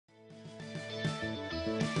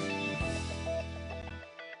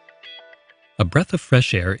A breath of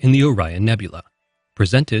fresh air in the Orion Nebula,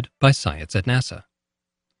 presented by Science at NASA.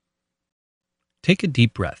 Take a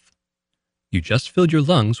deep breath. You just filled your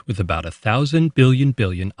lungs with about 1,000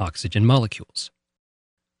 billion oxygen molecules.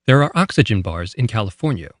 There are oxygen bars in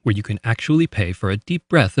California where you can actually pay for a deep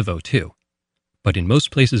breath of O2. But in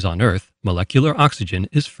most places on Earth, molecular oxygen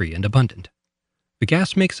is free and abundant. The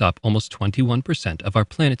gas makes up almost 21% of our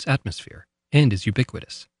planet's atmosphere and is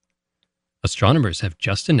ubiquitous. Astronomers have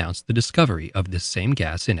just announced the discovery of this same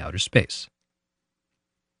gas in outer space.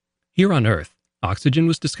 Here on Earth, oxygen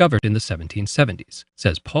was discovered in the 1770s,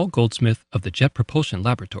 says Paul Goldsmith of the Jet Propulsion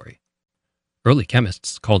Laboratory. Early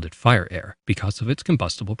chemists called it fire air because of its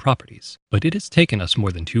combustible properties, but it has taken us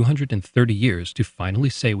more than 230 years to finally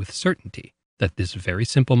say with certainty that this very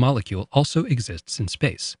simple molecule also exists in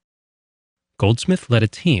space. Goldsmith led a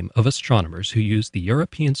team of astronomers who used the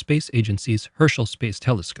European Space Agency's Herschel Space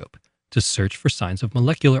Telescope to search for signs of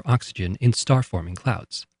molecular oxygen in star-forming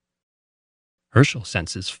clouds. Herschel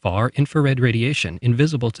senses far infrared radiation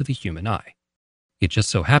invisible to the human eye. It just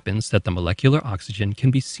so happens that the molecular oxygen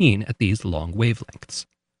can be seen at these long wavelengths.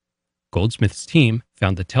 Goldsmith's team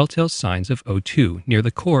found the telltale signs of O2 near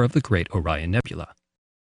the core of the Great Orion Nebula.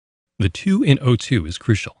 The 2 in O2 is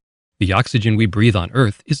crucial. The oxygen we breathe on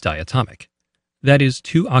Earth is diatomic. That is,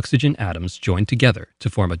 2 oxygen atoms joined together to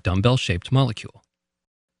form a dumbbell-shaped molecule.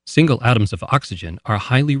 Single atoms of oxygen are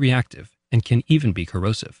highly reactive and can even be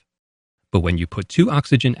corrosive. But when you put 2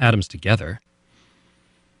 oxygen atoms together,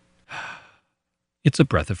 it's a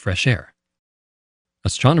breath of fresh air.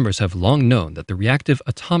 Astronomers have long known that the reactive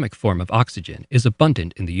atomic form of oxygen is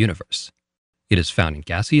abundant in the universe. It is found in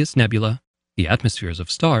gaseous nebula, the atmospheres of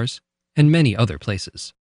stars, and many other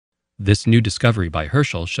places. This new discovery by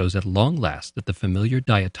Herschel shows at long last that the familiar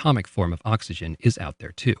diatomic form of oxygen is out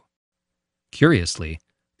there too. Curiously,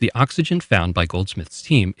 the oxygen found by Goldsmith's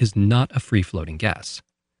team is not a free-floating gas.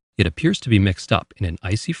 It appears to be mixed up in an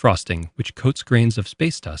icy frosting which coats grains of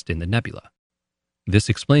space dust in the nebula. This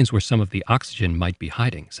explains where some of the oxygen might be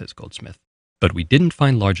hiding, says Goldsmith. But we didn't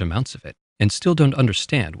find large amounts of it, and still don't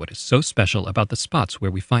understand what is so special about the spots where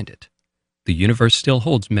we find it. The universe still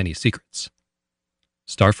holds many secrets.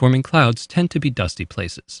 Star-forming clouds tend to be dusty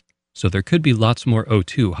places, so there could be lots more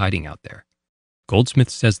O2 hiding out there. Goldsmith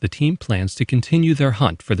says the team plans to continue their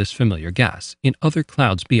hunt for this familiar gas in other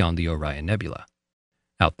clouds beyond the Orion Nebula.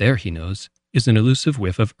 Out there, he knows, is an elusive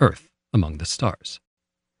whiff of Earth among the stars.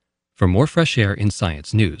 For more fresh air in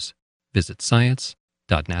science news, visit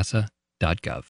science.nasa.gov.